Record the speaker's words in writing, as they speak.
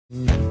How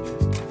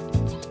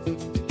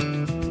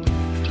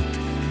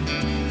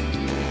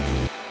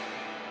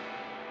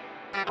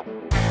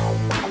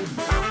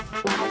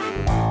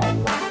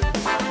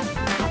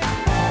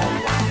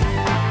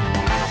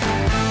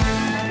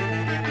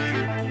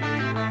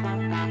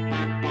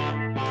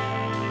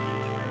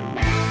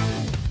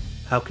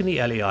can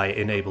the LEI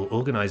enable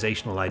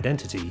organizational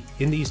identity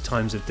in these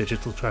times of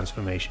digital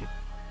transformation?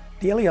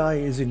 The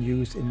LEI is in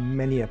use in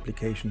many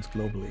applications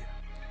globally.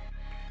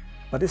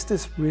 But is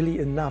this really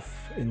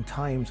enough in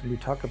times when we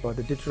talk about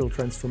the digital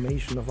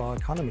transformation of our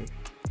economy?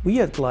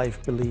 We at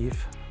GLEIF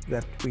believe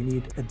that we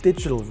need a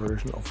digital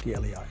version of the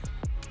LEI.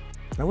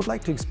 I would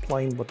like to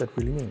explain what that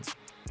really means.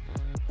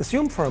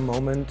 Assume for a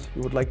moment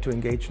you would like to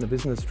engage in a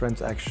business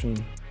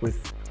transaction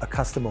with a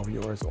customer of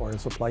yours or a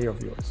supplier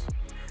of yours.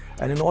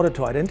 And in order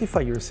to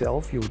identify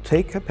yourself, you would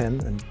take a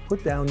pen and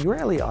put down your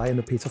LEI on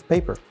a piece of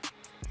paper.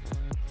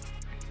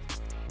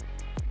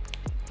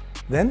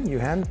 Then you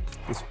hand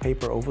this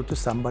paper over to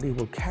somebody who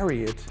will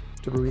carry it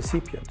to the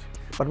recipient.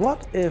 But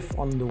what if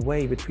on the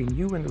way between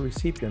you and the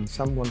recipient,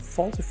 someone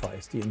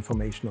falsifies the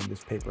information on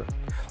this paper?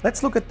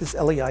 Let's look at this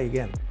LEI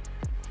again.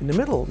 In the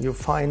middle, you'll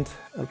find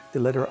the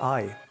letter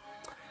I.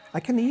 I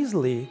can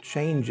easily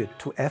change it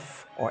to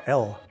F or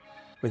L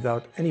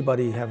without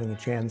anybody having a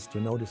chance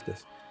to notice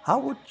this. How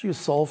would you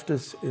solve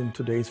this in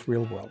today's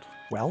real world?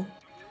 Well,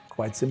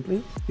 quite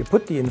simply, you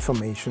put the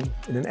information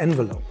in an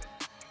envelope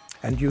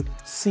and you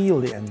seal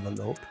the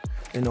envelope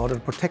in order to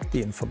protect the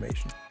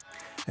information.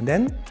 And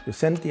then you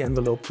send the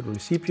envelope to the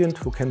recipient,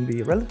 who can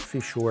be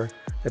relatively sure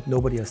that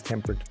nobody has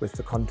tampered with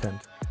the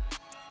content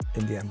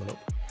in the envelope.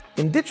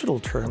 In digital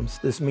terms,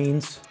 this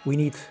means we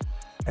need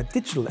a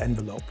digital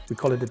envelope. We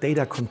call it a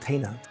data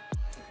container.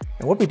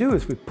 And what we do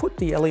is we put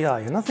the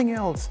LEI and nothing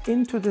else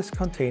into this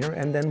container,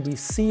 and then we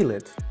seal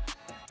it.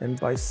 And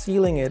by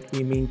sealing it,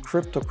 we mean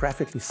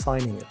cryptographically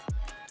signing it.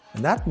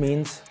 And that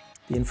means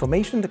the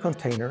information in the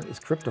container is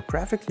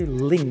cryptographically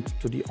linked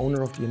to the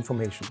owner of the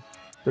information.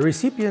 The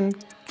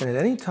recipient can at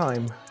any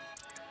time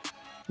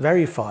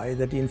verify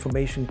that the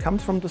information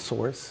comes from the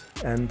source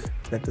and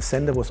that the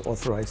sender was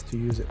authorized to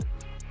use it.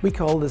 We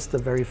call this the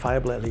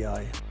Verifiable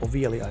LEI, or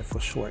vLEI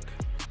for short.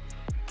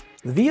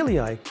 The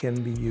vLEI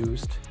can be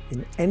used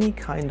in any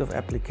kind of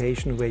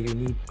application where you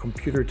need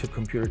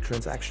computer-to-computer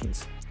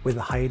transactions with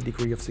a high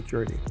degree of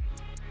security.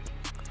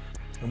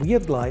 And we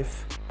at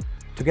GLEIF,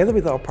 together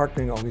with our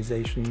partnering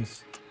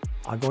organizations,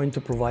 are going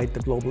to provide the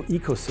global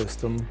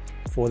ecosystem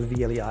for the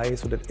vLEI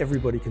so that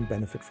everybody can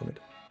benefit from it.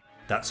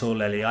 That's all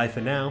LEI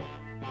for now.